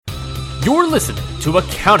You're listening to a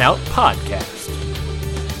Count Out Podcast.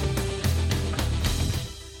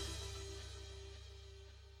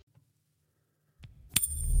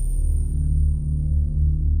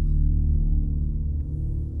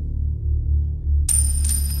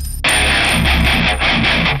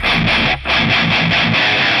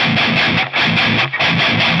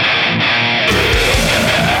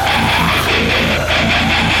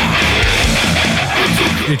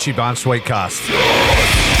 ICHIBAN Sweetcast.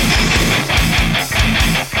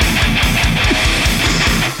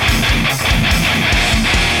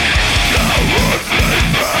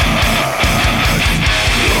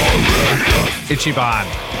 ICHIBAN.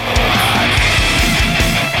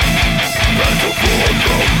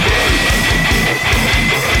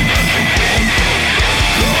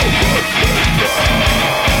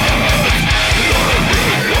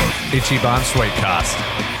 ICHIBAN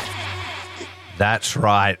Sweetcast. That's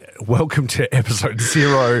right. Welcome to episode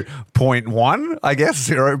 0.1, I guess,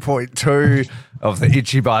 0.2 of the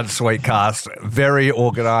ICHIBAN Sweetcast. Very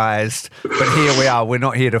organised, but here we are. We're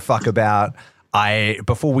not here to fuck about.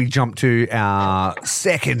 Before we jump to our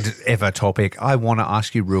second ever topic, I want to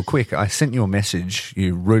ask you real quick. I sent you a message.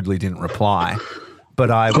 You rudely didn't reply, but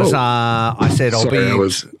I said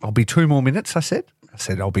I'll be 2 more minutes. I said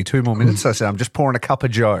I'll be 2 more minutes. I said I'm just pouring a cup of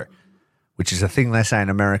Joe, which is a thing they say in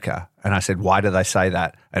America. And I said, why do they say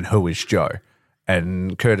that? And who is Joe?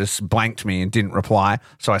 And Curtis blanked me and didn't reply.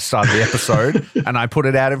 So I started the episode and I put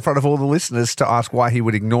it out in front of all the listeners to ask why he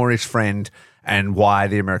would ignore his friend and why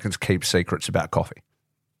the Americans keep secrets about coffee.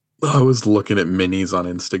 I was looking at minis on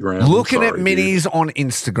Instagram. On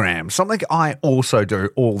Instagram, something I also do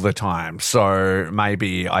all the time. So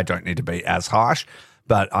maybe I don't need to be as harsh.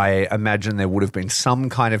 But I imagine there would have been some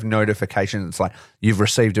kind of notification. It's like you've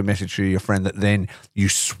received a message to your friend that then you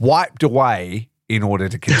swiped away in order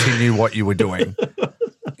to continue what you were doing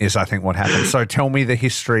is, I think, what happened. So tell me the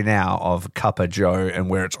history now of Cup of Joe and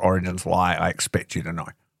where its origins lie. I expect you to know.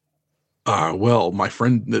 Well, my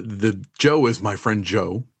friend, the Joe is my friend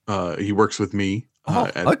Joe. He works with me.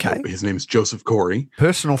 Okay. His name's Joseph Corey.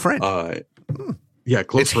 Personal friend. Yeah,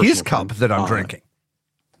 close. It's his cup that I'm drinking.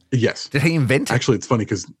 Yes. Did he invent it? Actually, it's funny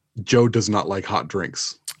because Joe does not like hot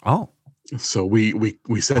drinks. Oh. So we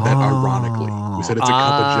said that ironically. We said it's a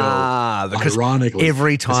cup of Joe. Because ironically,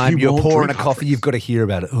 every time you're pouring a coffee, you've got to hear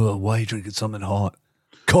about it. Oh, why are you drinking something hot?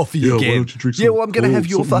 Coffee again. Why don't you drink Well, I'm going to have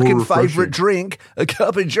your fucking favourite refreshing. drink, a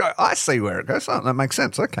cup of Joe. I see where it goes. Oh, that makes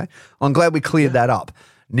sense. Okay. I'm glad we cleared that up.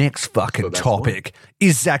 Next fucking topic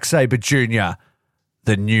is Zack Sabre Jr.,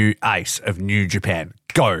 the new ace of New Japan.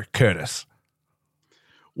 Go, Curtis.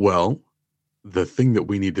 Well, the thing that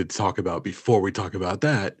we need to talk about before we talk about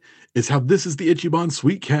that is how this is the ICHIBAN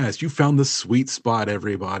Sweetcast. You found the sweet spot,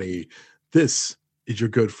 everybody. This is your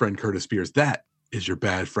good friend Curtis Spears. That is your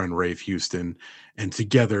bad friend Rafe Houston. And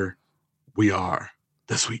together we are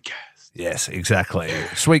the Sweetcast. Yes, exactly.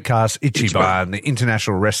 Sweetcast, ICHIBAN, the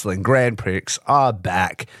International Wrestling Grand Prix are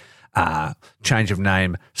back. Change of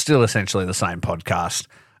name, still essentially the same podcast.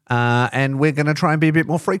 And we're going to try and be a bit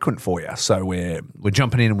more frequent for you. So we're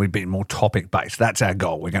jumping in and we're being more topic based. That's our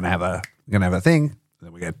goal. We're going to have a thing, and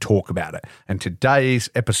then we're going to talk about it. And today's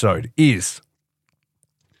episode is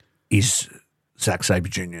Zack Sabre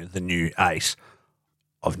Jr. the new ace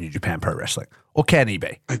of New Japan Pro Wrestling, or can he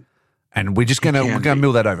be? And we're just going to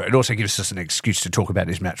mill that over. It also gives us an excuse to talk about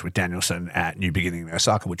his match with Danielson at New Beginning in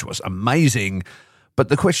Osaka, which was amazing. But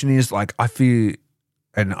the question is, like, I feel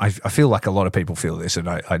like a lot of people feel this, and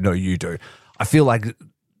I know you do. I feel like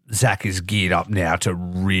Zach is geared up now to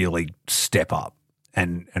really step up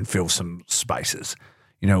and fill some spaces.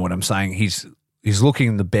 You know what I'm saying? He's looking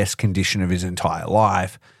in the best condition of his entire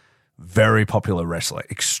life. Very popular wrestler,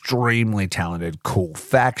 extremely talented, cool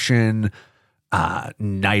faction,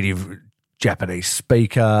 native Japanese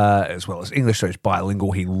speaker as well as English, so he's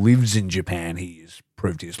bilingual. He lives in Japan. He has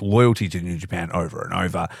proved his loyalty to New Japan over and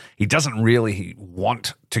over. He doesn't really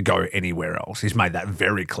want to go anywhere else. He's made that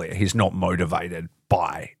very clear. He's not motivated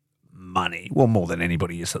by money. Well, more than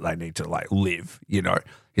anybody is that they need to like live, you know.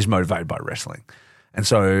 He's motivated by wrestling. And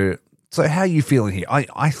so how are you feeling here?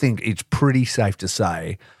 I think it's pretty safe to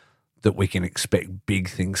say that we can expect big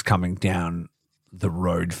things coming down the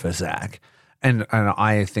road for Zach. And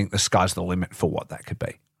I think the sky's the limit for what that could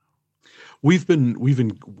be. We've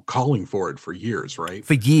been calling for it for years, right?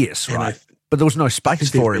 For years, right? But there was no space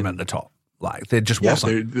for him at the top. Like there just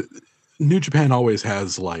wasn't. New Japan always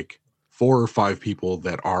has like 4 or 5 people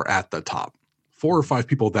that are at the top, 4 or 5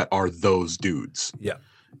 people that are those dudes. Yeah,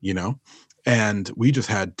 you know, and we just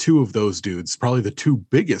had 2 of those dudes, probably the 2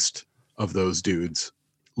 biggest of those dudes,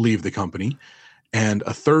 leave the company, and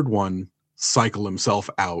a third one cycle himself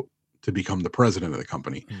out to become the president of the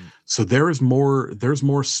company. So there's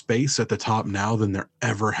more space at the top now than there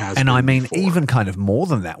ever has been. And I mean, before. even kind of more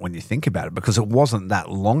than that when you think about it, because it wasn't that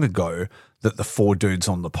long ago that the 4 dudes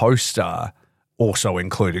on the poster also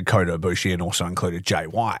included Kota Ibushi and also included Jay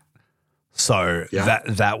White. So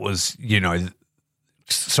that was,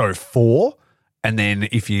 so 4. And then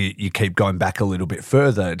if you keep going back a little bit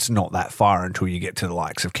further, it's not that far until you get to the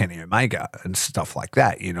likes of Kenny Omega and stuff like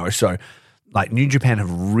that, So like New Japan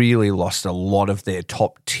have really lost a lot of their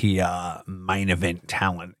top tier main event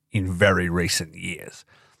talent in very recent years.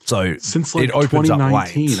 So since like it opens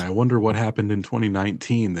 2019, up I wonder what happened in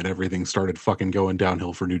 2019 that everything started fucking going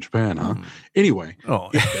downhill for New Japan, huh? Anyway,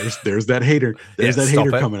 there's that hater. There's that hater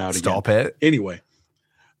coming out again. Stop it. Anyway,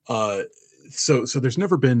 so there's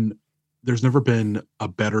never been a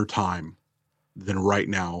better time than right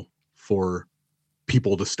now for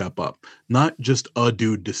people to step up, not just a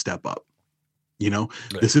dude to step up.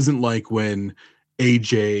 This isn't like when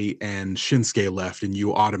AJ and Shinsuke left and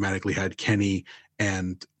you automatically had Kenny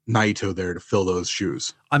and Naito there to fill those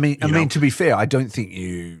shoes. I mean, to be fair, I don't think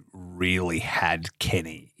you really had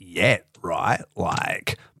Kenny yet, right?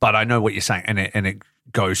 Like, but I know what you're saying, and it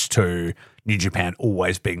goes to New Japan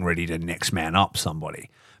always being ready to next man up somebody.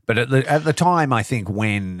 But at the time, I think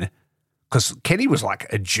because Kenny was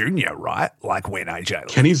like a junior, right? Like when AJ left.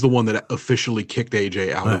 Kenny's the one that officially kicked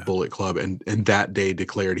AJ out of Bullet Club and that day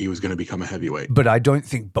declared he was going to become a heavyweight. But I don't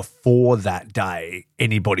think before that day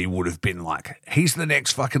anybody would have been like, he's the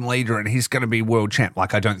next fucking leader and he's going to be world champ.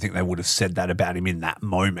 Like I don't think they would have said that about him in that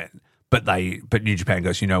moment. But New Japan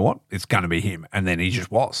goes, you know what? It's going to be him. And then he just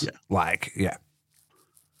was. Yeah.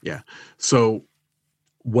 So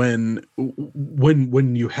when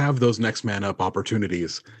you have those next man up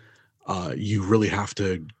opportunities, you really have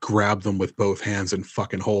to grab them with both hands and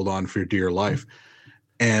fucking hold on for dear life.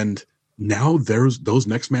 And now those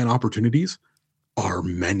next man opportunities are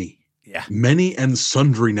many. Yeah. Many and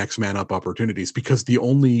sundry next man up opportunities, because the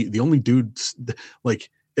only dudes, like,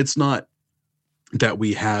 it's not that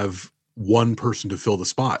we have one person to fill the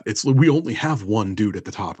spot. We only have one dude at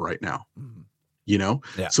the top right now.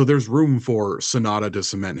 So there's room for Sonata to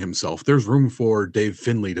cement himself. There's room for Dave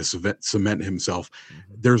Finlay to cement himself.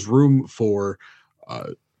 There's room for Yota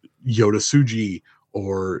Tsuji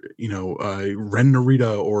or Ren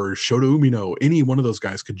Narita or Shota Umino. Any one of those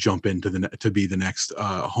guys could jump into to be the next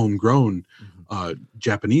homegrown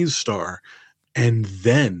Japanese star, and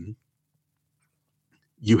then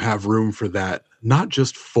you have room for that not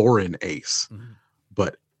just foreign ace,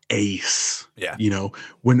 but ace. Yeah.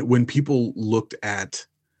 When people looked at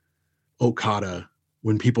Okada,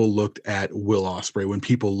 when people looked at Will Ospreay, when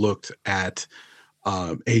people looked at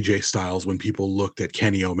AJ Styles, when people looked at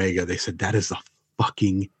Kenny Omega, they said that is a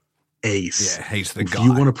fucking ace. Yeah, he's the guy. If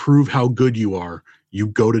you want to prove how good you are, you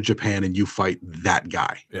go to Japan and you fight that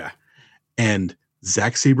guy. Yeah. And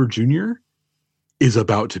Zack Sabre Jr. is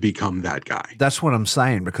about to become that guy. That's what I'm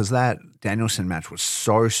saying, because that Danielson match was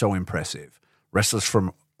so impressive. Wrestlers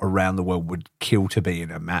from around the world would kill to be in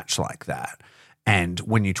a match like that. And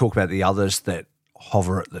when you talk about the others that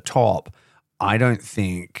hover at the top, I don't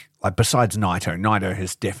think, like, besides Naito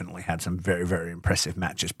has definitely had some very, very impressive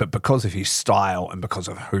matches, but because of his style and because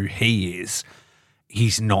of who he is,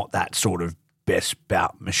 he's not that sort of best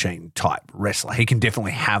bout machine type wrestler. He can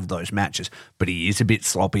definitely have those matches, but he is a bit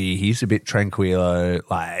sloppy. He's a bit tranquilo.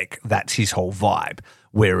 Like, that's his whole vibe.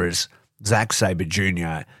 Whereas Zack Sabre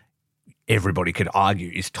Jr., everybody could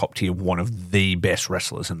argue is top tier, one of the best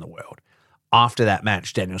wrestlers in the world. After that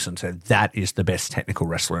match, Danielson said that is the best technical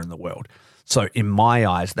wrestler in the world. So in my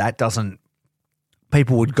eyes, that doesn't,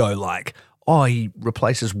 people would go like, oh, he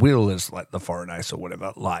replaces Will as like the foreign ace or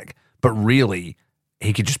whatever. Like, but really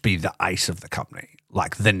he could just be the ace of the company,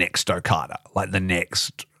 like the next Okada, like the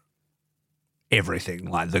next everything,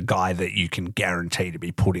 like the guy that you can guarantee to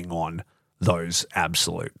be putting on those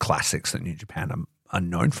absolute classics that New Japan are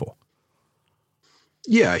known for.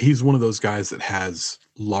 Yeah, he's one of those guys that has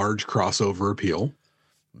large crossover appeal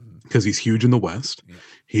because he's huge in the West. Yeah.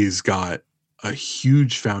 He's got a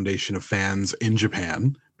huge foundation of fans in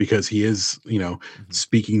Japan because he is,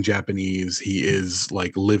 speaking Japanese. He is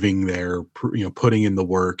like living there, putting in the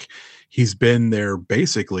work. He's been there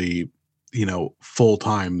basically, full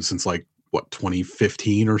time since like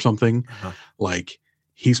 2015 or something. Uh-huh. Like,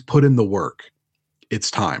 he's put in the work. It's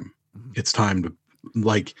time. It's time to,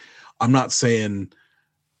 like, I'm not saying,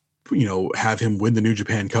 have him win the New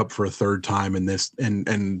Japan Cup for a third time and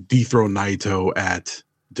dethrone Naito at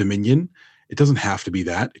Dominion. It doesn't have to be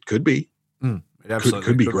that. It could be. It absolutely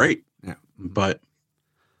could be great. Yeah. But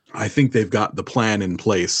I think they've got the plan in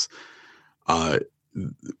place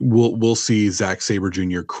we'll see Zack Sabre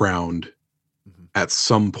Jr. crowned at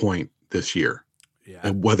some point this year. Yeah.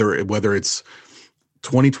 And whether it's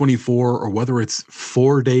 2024 or whether it's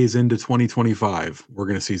 4 days into 2025, we're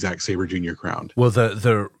going to see Zack Sabre Jr. crowned. Well,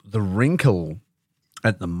 the wrinkle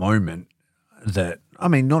at the moment that, I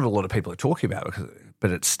mean, not a lot of people are talking about,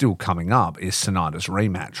 but it's still coming up, is Sonata's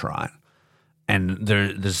rematch, right? And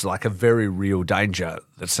there's like a very real danger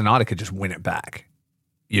that Sonata could just win it back.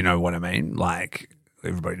 You know what I mean? Like,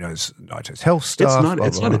 everybody knows Naito's health stuff.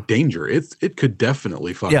 It's not a danger. It could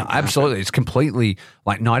definitely fucking happen. Absolutely. It's completely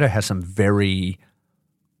like Naito has some very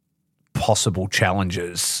possible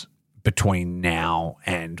challenges between now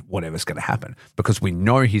and whatever's going to happen, because we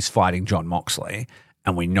know he's fighting Jon Moxley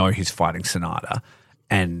and we know he's fighting Sonata.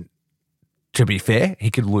 And to be fair, he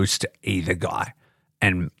could lose to either guy.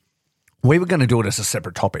 And we were going to do it as a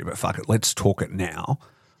separate topic, but fuck it, let's talk it now.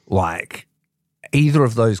 Like, either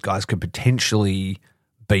of those guys could potentially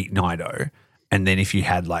beat Naito, and then if you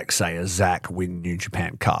had, like, say, a Zack win New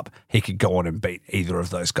Japan Cup, he could go on and beat either of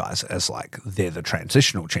those guys as, like, they're the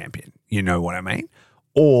transitional champion. You know what I mean?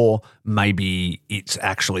 Or maybe it's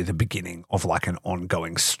actually the beginning of, like, an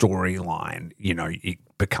ongoing storyline. You know, it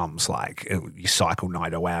becomes like you cycle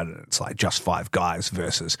Naito out and it's like just 5 guys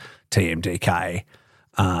versus TMDK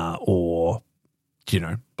or, you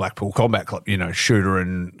know, Blackpool Combat Club, you know, Shooter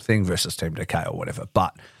and Thing versus Team DK or whatever.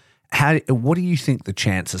 But what do you think the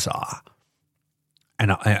chances are?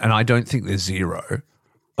 And I don't think there's zero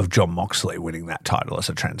of Jon Moxley winning that title as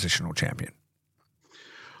a transitional champion.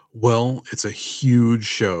 Well, it's a huge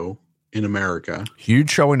show in America. Huge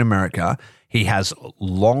show in America. He has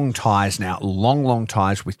long ties now, long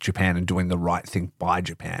ties with Japan and doing the right thing by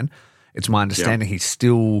Japan. It's my understanding he's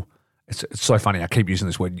still – it's so funny. I keep using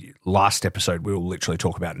this word. Last episode, we will literally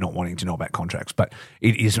talk about not wanting to know about contracts, but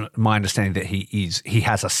it is my understanding that he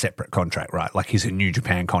has a separate contract, right? Like, he's a New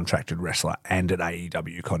Japan contracted wrestler and an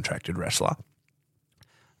AEW contracted wrestler.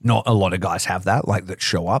 Not a lot of guys have that, like, that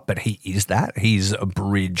show up, but he is that. He's a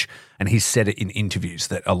bridge, and he's said it in interviews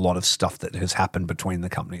that a lot of stuff that has happened between the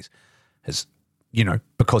companies has, you know,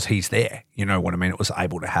 because he's there, you know what I mean? It was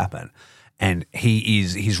able to happen. And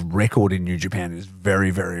his record in New Japan is very,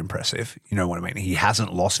 very impressive. You know what I mean? He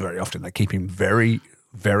hasn't lost very often. They keep him very,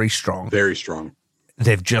 very strong. Very strong.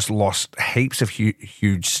 They've just lost heaps of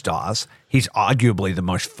huge stars. He's arguably the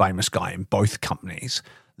most famous guy in both companies.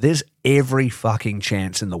 There's every fucking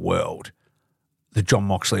chance in the world that Jon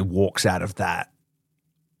Moxley walks out of that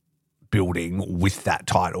building with that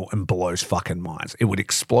title and blows fucking minds. It would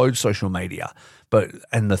explode social media.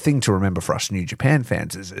 And the thing to remember for us New Japan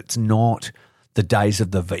fans is it's not the days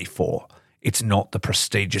of the V4. It's not the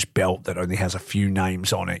prestigious belt that only has a few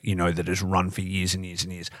names on it, you know, that has run for years and years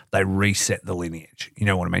and years. They reset the lineage. You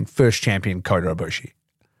know what I mean? First champion, Kota Ibushi.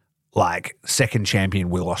 Like, second champion,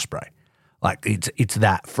 Will Ospreay. Like, it's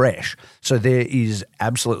that fresh. So there is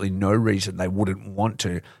absolutely no reason they wouldn't want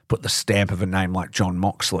to put the stamp of a name like Jon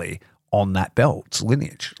Moxley on that belt's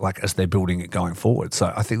lineage, like, as they're building it going forward.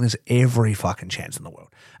 So I think there's every fucking chance in the world.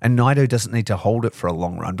 And Naito doesn't need to hold it for a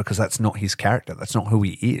long run because that's not his character. That's not who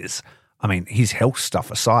he is. I mean, his health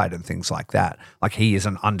stuff aside and things like that, like, he is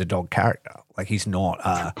an underdog character. Like, he's not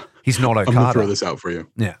Okada. I'm going to throw this out for you.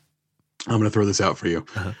 Yeah. I'm going to throw this out for you.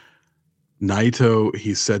 Naito,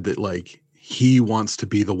 he said that, like, he wants to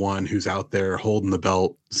be the one who's out there holding the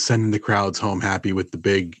belt, sending the crowds home happy with the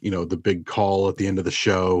big call at the end of the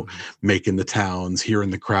show, making the towns, hearing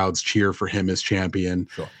the crowds cheer for him as champion.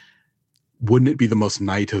 Sure. Wouldn't it be the most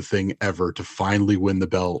Naito thing ever to finally win the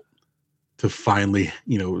belt, to finally,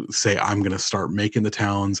 you know, say, I'm going to start making the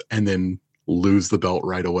towns, and then lose the belt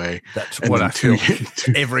right away? That's and what I feel.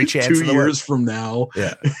 Every chance 2 in the years world. from now,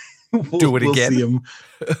 Do it again. We'll see him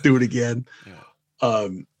do it again. Yeah.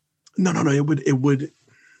 No.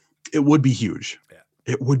 It would be huge. Yeah.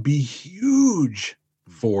 It would be huge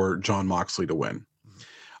for Jon Moxley to win.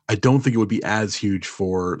 I don't think it would be as huge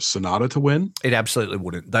for Sonata to win. It absolutely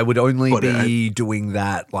wouldn't. They would only be doing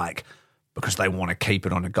that, like, because they want to keep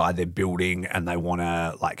it on a guy they're building, and they want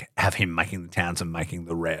to, like, have him making the towns and making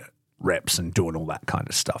the reps and doing all that kind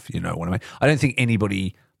of stuff. You know what I mean? I don't think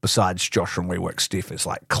anybody besides Josh from We Work Stiff is,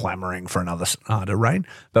 like, clamoring for another Sonata reign,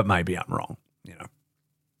 but maybe I'm wrong, you know.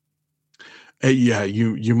 Yeah,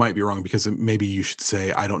 you might be wrong, because maybe you should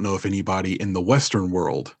say, I don't know if anybody in the Western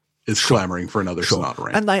world is clamoring for another Sonata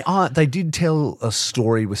reign. And they did tell a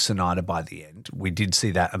story with Sonata by the end. We did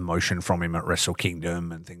see that emotion from him at Wrestle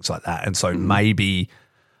Kingdom and things like that. And so maybe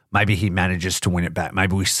he manages to win it back.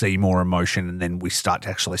 Maybe we see more emotion, and then we start to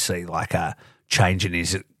actually see, like, a change in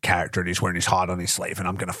his character, and he's wearing his heart on his sleeve, and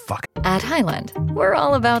I'm going to fuck. At Highland, we're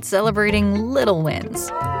all about celebrating little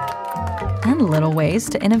wins. and little ways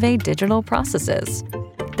to innovate digital processes.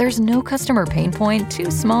 There's no customer pain point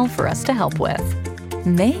too small for us to help with.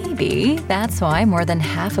 Maybe that's why more than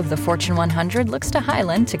half of the Fortune 100 looks to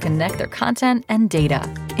Highland to connect their content and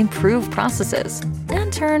data, improve processes,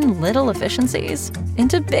 and turn little efficiencies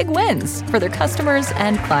into big wins for their customers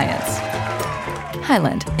and clients.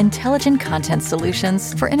 Highland, intelligent content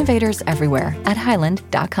solutions for innovators everywhere at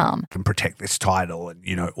highland.com. Can protect this title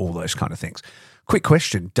and, all those kind of things. Quick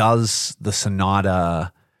question. Does the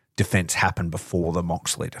Sonata defense happen before the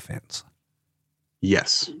Moxley defense?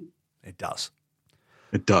 Yes. It does.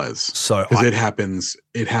 It does. So because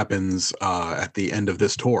it happens at the end of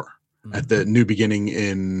this tour, at the New Beginning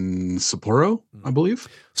in Sapporo, I believe.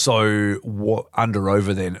 So what under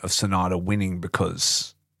over then of Sonata winning,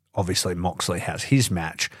 because obviously Moxley has his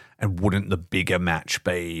match, and wouldn't the bigger match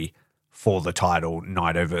be for the title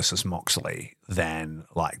Naito versus Moxley than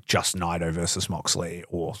like just Naito versus Moxley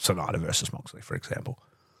or Sonata versus Moxley, for example?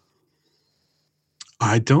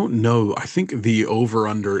 I don't know. I think the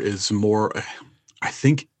over-under is more. I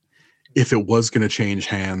think if it was going to change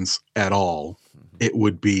hands at all, it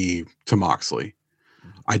would be to Moxley.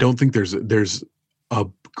 I don't think there is a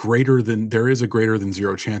greater than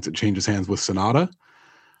zero chance it changes hands with Sonata.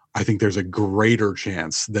 I think there's a greater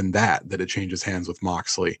chance than that it changes hands with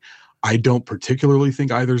Moxley. I don't particularly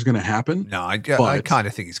think either's going to happen. No, I kind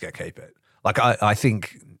of think he's going to keep it. Like I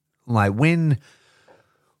think like when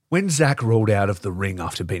Zach rolled out of the ring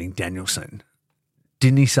after beating Danielson,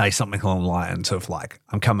 didn't he say something along the lines of like,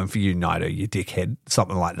 "I'm coming for you, Naito, you dickhead,"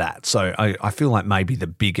 something like that? So I feel like maybe the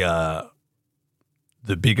bigger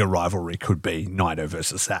rivalry could be Naito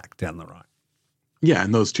versus Zach down the road. Yeah,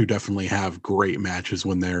 and those two definitely have great matches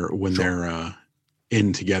when they're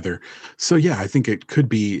in together. So yeah, I think it could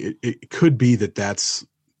be that that's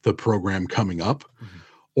the program coming up,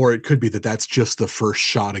 or it could be that that's just the first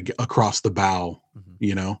shot across the bow.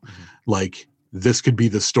 Like this could be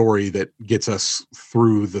the story that gets us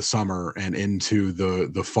through the summer and into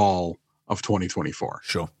the fall of 2024.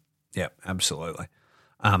 Sure. Yeah, absolutely.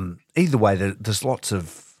 Either way, there's lots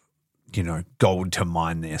of, gold to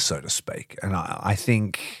mine there, so to speak. And I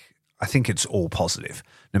think it's all positive,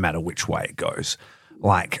 no matter which way it goes.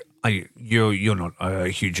 Like you're not a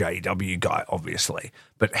huge AEW guy, obviously,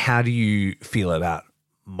 but how do you feel about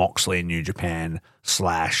Moxley in New Japan /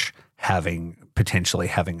 potentially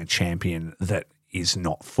having a champion that is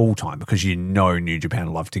not full-time? Because New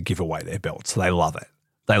Japan love to give away their belts. They love it.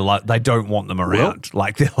 They don't want them around. Well,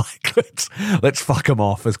 like they're like, let's fuck them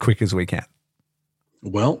off as quick as we can.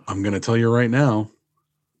 Well, I'm going to tell you right now,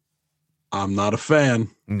 I'm not a fan.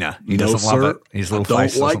 No, he doesn't love it. His little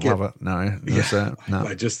face doesn't love it. No, no.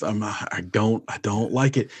 I don't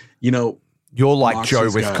like it. You're like Moxley's Joe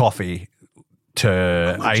with coffee to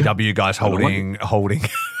AEW guys holding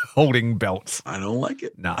belts. I don't like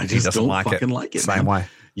it. No, I just don't fucking like it. Same way.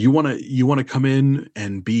 You want to come in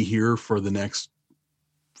and be here for the next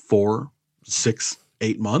 4, 6,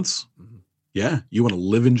 8 months? Mm-hmm. Yeah. You want to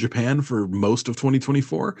live in Japan for most of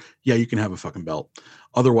 2024? Yeah, you can have a fucking belt.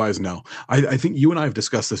 Otherwise, no. I think you and I have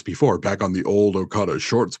discussed this before back on the old Okada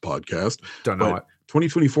Shorts podcast. Don't know it.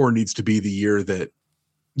 2024 needs to be the year that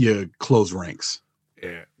you close ranks.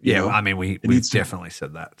 Yeah. Yeah. I mean, we've definitely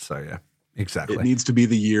said that. So yeah, exactly. It needs to be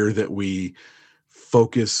the year that we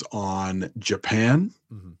focus on Japan,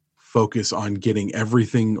 focus on getting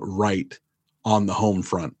everything right on the home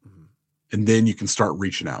front. And then you can start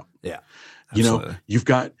reaching out. Yeah. Absolutely. You've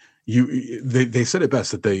got they said it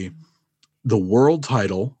best that the world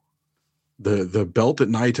title, the belt that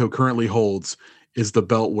Naito currently holds is the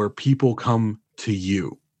belt where people come to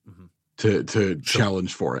you to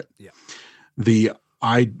challenge for it. Yeah. The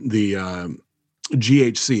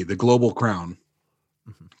GHC, the Global Crown,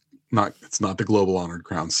 it's not the Global Honored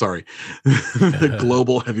Crown. Sorry, the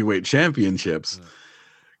Global Heavyweight Championships.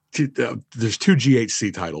 There's 2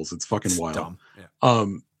 GHC titles. It's fucking wild. Dumb. Yeah.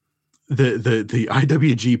 The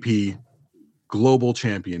IWGP Global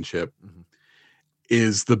Championship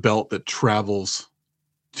is the belt that travels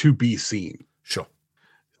to be seen. Sure.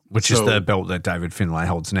 Which is the belt that David Finlay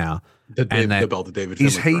holds now. The belt that David Finlay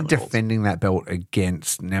is he defending that belt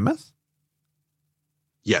against Nemeth?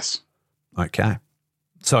 Yes. Okay.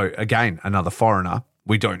 So again, another foreigner.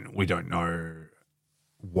 We don't know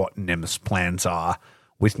what Nemeth's plans are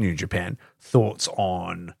with New Japan. Thoughts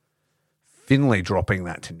on Finlay dropping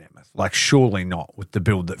that to Nemeth? Like, surely not with the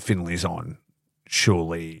build that Finlay's on.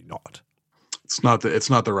 Surely not. It's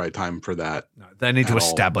not the right time for that. No, they need to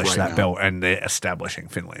establish that belt, and they're establishing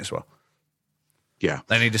Finlay as well. Yeah.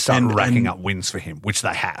 They need to start racking up wins for him, which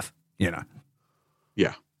they have, Yeah.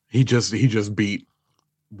 He just beat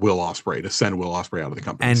Will Ospreay, to send Will Ospreay out of the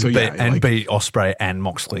company. And, so, beat Ospreay and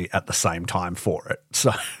Moxley at the same time for it.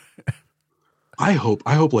 So I hope,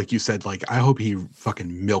 like you said, like, I hope he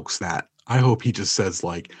fucking milks that. I hope he just says,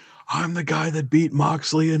 like, I'm the guy that beat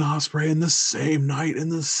Moxley and Ospreay in the same night in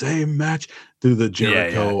the same match. Do the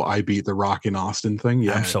Jericho, I beat The Rock in Austin thing.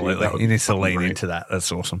 Yeah, absolutely. Dude, he needs to lean into that. That's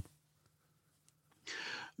awesome.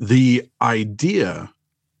 The idea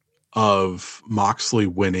of Moxley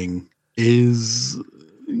winning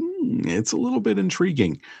it's a little bit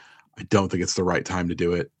intriguing. I don't think it's the right time to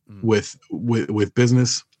do it with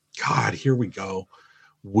business. God, here we go.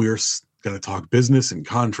 We're going to talk business and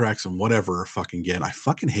contracts and whatever fucking again. I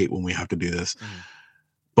fucking hate when we have to do this.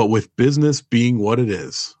 But with business being what it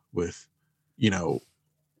is, with, the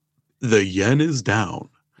yen is down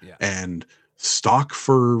and stock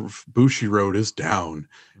for Bushiroad is down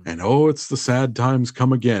and it's the sad times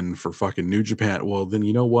come again for fucking New Japan. Well, then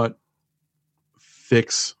you know what?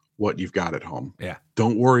 Fix what you've got at home. Yeah.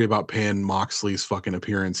 Don't worry about paying Moxley's fucking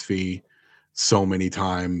appearance fee so many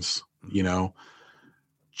times,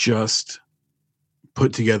 just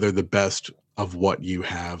put together the best of what you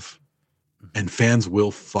have and fans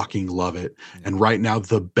will fucking love it. And right now,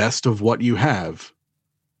 the best of what you have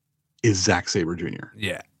is Zack Sabre Jr.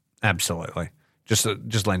 Yeah, absolutely. Just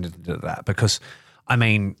lean into that because, I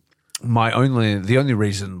mean, the only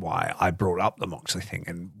reason why I brought up the Moxley thing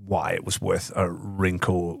and why it was worth a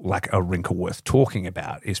wrinkle worth talking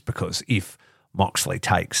about is because if Moxley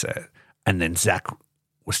takes it and then Zack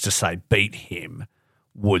was to say beat him,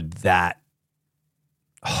 would that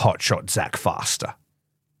hotshot Zack faster?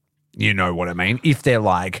 You know what I mean? If they're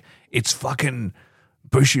like, it's fucking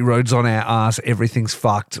Bushiroad's on our ass, everything's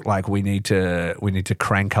fucked, like we need to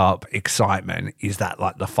crank up excitement, is that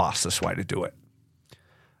like the fastest way to do it?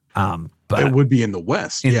 But it would be in the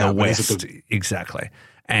West. In the West, exactly.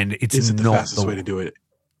 And it's is it the not fastest way to do it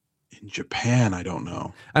in Japan? I don't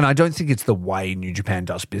know. And I don't think it's the way New Japan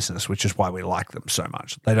does business, which is why we like them so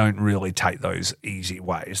much. They don't really take those easy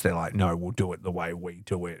ways. They're like, no, we'll do it the way we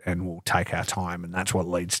do it and we'll take our time. And that's what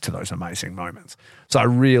leads to those amazing moments. So I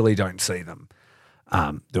really don't see them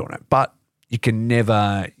doing it. But you can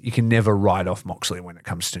never write off Moxley when it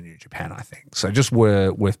comes to New Japan, I think. So just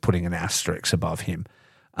worth putting an asterisk above him.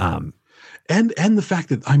 And the fact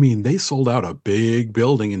that, I mean, they sold out a big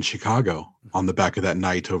building in Chicago on the back of that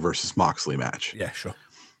Naito versus Moxley match. Yeah, sure.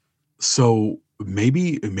 So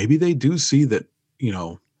maybe they do see that,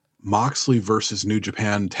 Moxley versus New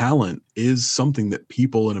Japan talent is something that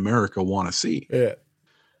people in America want to see. Yeah.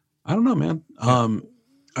 I don't know, man. Yeah.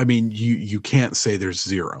 I mean, you can't say there's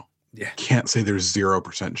zero. Yeah. Can't say there's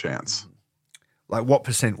 0% chance. Like what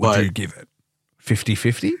percent would you give it?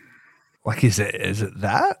 50-50? Like, is it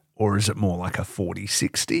that? Or is it more like a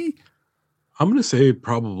 40-60? I'm going to say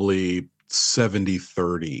probably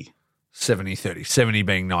 70-30. 70-30. 70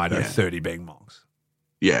 being Naito, 30 being Mox.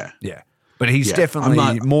 Yeah. Yeah. But he's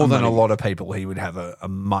definitely, more than a lot of people, he would have a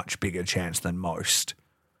much bigger chance than most.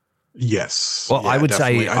 Yes. Well, I would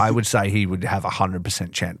say he would have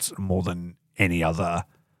 100% chance more than any other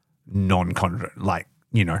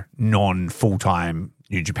non-full-time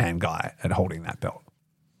New Japan guy at holding that belt.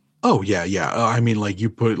 Oh, yeah, yeah. I mean, like you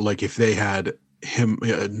put, like if they had him,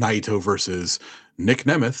 Naito versus Nick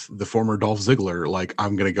Nemeth, the former Dolph Ziggler, like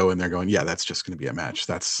I'm going to go in there going, yeah, that's just going to be a match.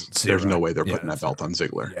 There's no way they're putting that belt on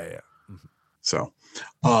Ziggler. Yeah, yeah. Mm-hmm. So,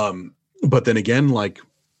 but then again, like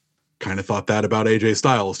kind of thought that about AJ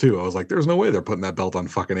Styles too. I was like, there's no way they're putting that belt on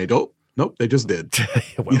fucking AJ. Oh, nope, they just did.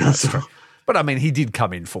 But I mean, he did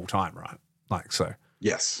come in full time, right? Like, so.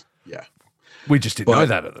 Yes. Yeah. We just didn't know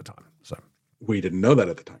that at the time. So. We didn't know that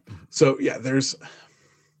at the time. So yeah, there's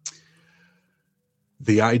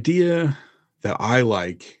the idea that I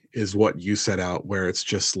like is what you set out, where it's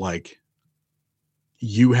just like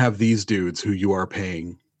you have these dudes who you are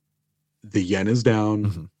paying. The yen is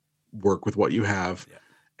down, work with what you have. Yeah.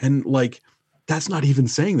 And like, that's not even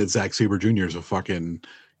saying that Zack Sabre Jr. is a fucking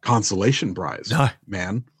consolation prize. No,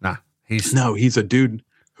 man. Nah. He's a dude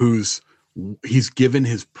he's given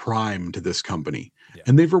his prime to this company. Yeah.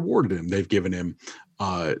 And they've rewarded him. They've given him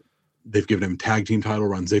tag team title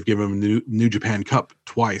runs. They've given him New Japan Cup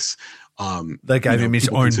twice. They gave him his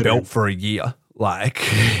own belt for a year. Like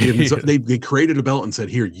they created a belt and said,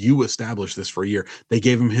 "Here, you establish this for a year." They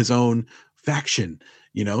gave him his own faction.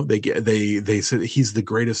 They said he's the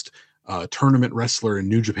greatest tournament wrestler in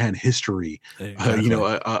New Japan history. Exactly.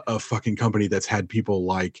 A fucking company that's had people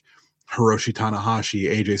like Hiroshi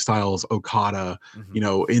Tanahashi, AJ Styles, Okada,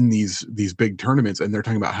 in these big tournaments. And they're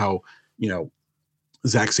talking about how,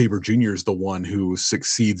 Zack Sabre Jr. is the one who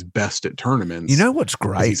succeeds best at tournaments. You know what's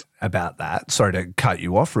great about that? Sorry to cut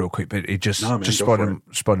you off real quick, but it just spotted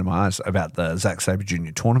in my eyes about the Zack Sabre Jr.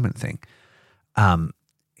 tournament thing.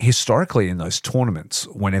 Historically, in those tournaments,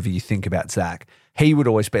 whenever you think about Zack, he would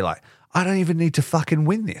always be like, I don't even need to fucking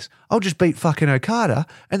win this. I'll just beat fucking Okada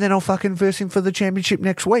and then I'll fucking verse him for the championship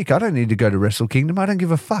next week. I don't need to go to Wrestle Kingdom. I don't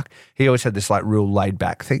give a fuck. He always had this like real laid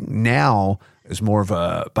back thing. Now is more of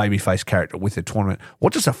a babyface character with a tournament.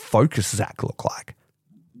 What does a focus Zack look like?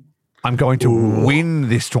 I'm going to win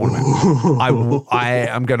this tournament. I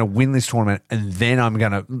am going to win this tournament and then I'm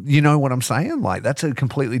going to, you know what I'm saying? Like that's a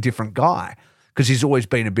completely different guy because he's always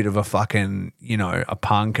been a bit of a fucking, you know, a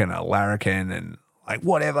punk and a larrikin and like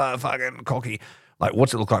whatever, fucking cocky. Like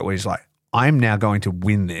what's it look like where he's like, I'm now going to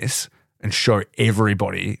win this and show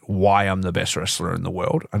everybody why I'm the best wrestler in the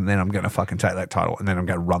world and then I'm going to fucking take that title and then I'm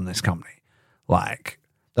going to run this company. Like,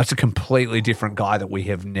 that's a completely different guy that we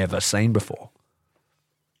have never seen before.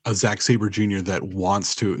 A Zack Sabre Jr. that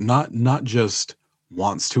wants to, not just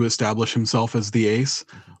wants to establish himself as the ace,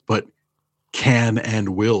 but can and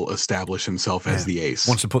will establish himself as the ace.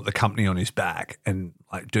 Wants to put the company on his back and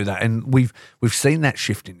like do that. And we've seen that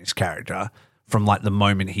shift in his character from like the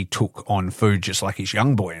moment he took on food, just like his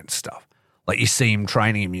young boy and stuff. Like you see him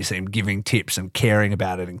training him, you see him giving tips and caring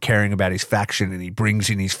about it and caring about his faction and he brings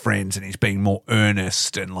in his friends and he's being more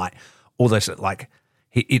earnest and like all this, like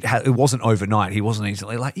it wasn't overnight. He wasn't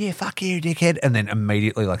easily like, yeah, fuck you, dickhead. And then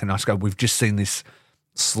immediately like a nice guy, we've just seen this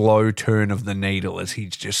slow turn of the needle as he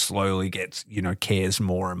just slowly gets, you know, cares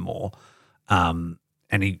more and more. And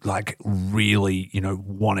he like really, you know,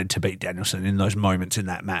 wanted to beat Danielson in those moments in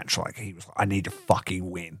that match. Like he was like, I need to fucking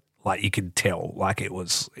win. Like you could tell, like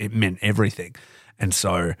it meant everything. And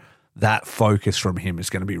so that focus from him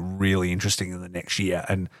is going to be really interesting in the next year.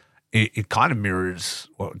 And it kind of mirrors,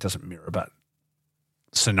 well, it doesn't mirror, but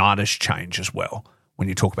Sonata's change as well. When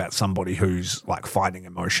you talk about somebody who's like finding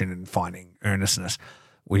emotion and finding earnestness,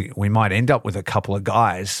 we might end up with a couple of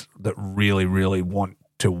guys that really, really want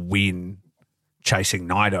to win chasing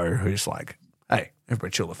Naito, who's like, hey,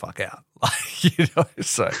 everybody chill the fuck out. Like, you know,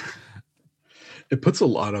 so... It puts a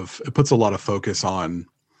lot of focus on,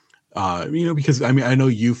 you know, because I mean, I know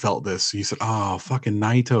you felt this. You said, oh, fucking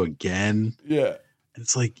Naito again. Yeah. And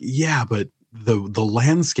it's like, yeah, but the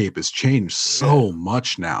landscape has changed so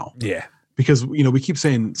much now. Yeah. Because, you know, we keep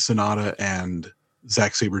saying Sonata and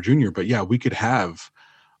Zack Sabre Jr., but yeah, we could have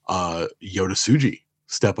Yota Tsuji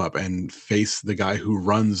step up and face the guy who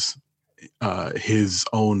runs his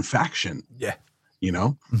own faction. Yeah. You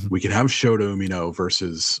know, we could have Shota Umino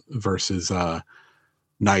versus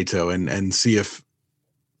Naito and see if,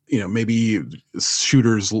 you know, maybe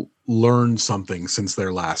shooters learn something since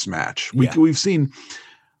their last match. We've seen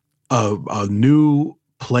a new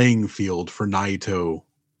playing field for Naito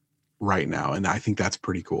right now, and I think that's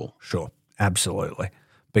pretty cool. Sure, absolutely.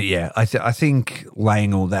 But yeah, I think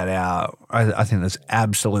laying all that out, I think there's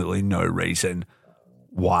absolutely no reason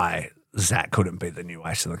why Zack couldn't be the new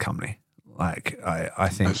ace of the company. Like, I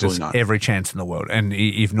think absolutely there's not. Every chance in the world, and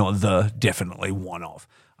if not the, definitely one of.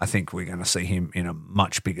 I think we're going to see him in a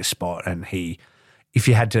much bigger spot, and if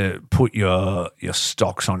you had to put your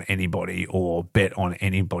stocks on anybody or bet on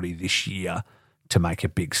anybody this year to make a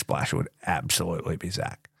big splash, it would absolutely be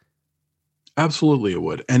Zack. Absolutely it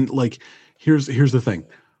would. And like, here's the thing.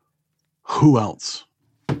 Who else?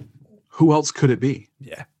 Who else could it be?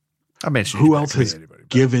 Yeah. I mentioned who else has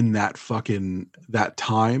given that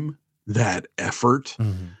time, that effort,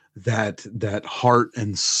 that heart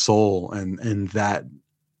and soul and that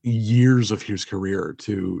years of his career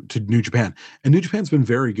to New Japan. And New Japan's been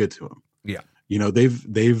very good to him. Yeah. You know,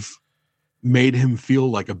 they've made him feel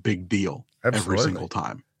like a big deal every single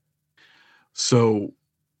time. So,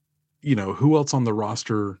 you know, who else on the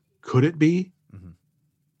roster could it be?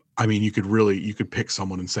 I mean, you could pick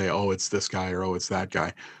someone and say, oh, it's this guy or oh, it's that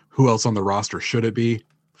guy. Who else on the roster should it be?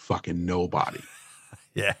 Fucking nobody.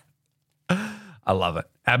 Yeah. I love it.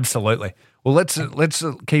 Absolutely. Well, let's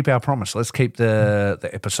keep our promise. Let's keep the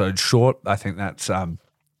episode short. I think that's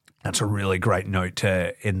a really great note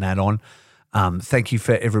to end that on. Thank you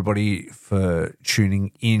for everybody for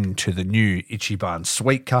tuning in to the new Ichiban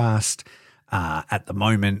Sweetcast. At the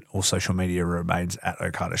moment, all social media remains at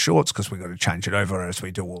Okada Shorts because we've got to change it over as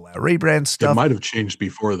we do all our rebrand stuff. It might have changed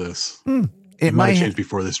before this. It might have changed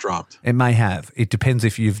before this dropped. It may have. It depends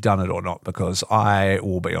if you've done it or not because I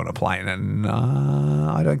will be on a plane and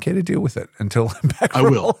I don't care to deal with it until I'm back. I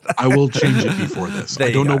will. I will change it before this.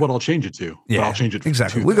 I don't know what I'll change it to, but I'll change it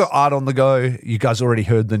exactly. We got art on the go. You guys already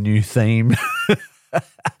heard the new theme.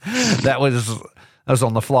 That That was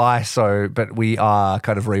on the fly. So, but we are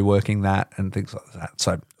kind of reworking that and things like that.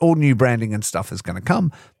 So all new branding and stuff is going to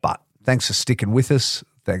come. But thanks for sticking with us.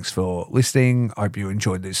 Thanks for listening. I hope you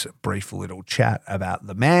enjoyed this brief little chat about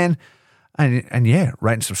the man. And yeah,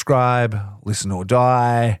 rate and subscribe, listen or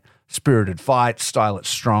die, spirited fight, style it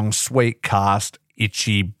strong, sweet cast,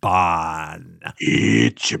 ICHIBAN.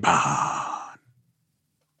 ICHIBAN.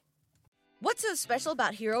 What's so special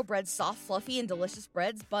about Hero Bread's soft, fluffy, and delicious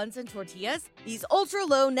breads, buns, and tortillas? These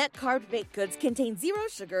ultra-low net-carb baked goods contain zero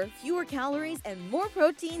sugar, fewer calories, and more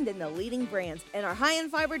protein than the leading brands, and are high in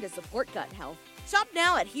fiber to support gut health. Shop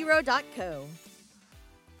now at hero.co.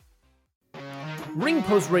 Ring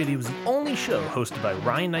Post Radio is the only show hosted by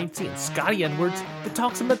Ryan Knightsey and Scotty Edwards that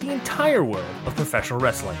talks about the entire world of professional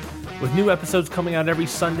wrestling. With new episodes coming out every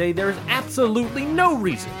Sunday, there is absolutely no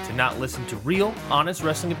reason to not listen to real, honest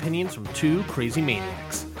wrestling opinions from two crazy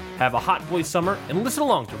maniacs. Have a hot boy summer and listen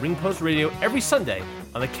along to Ring Post Radio every Sunday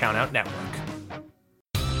on the Countout Network.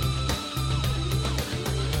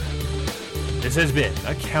 This has been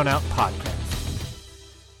a Countout Podcast.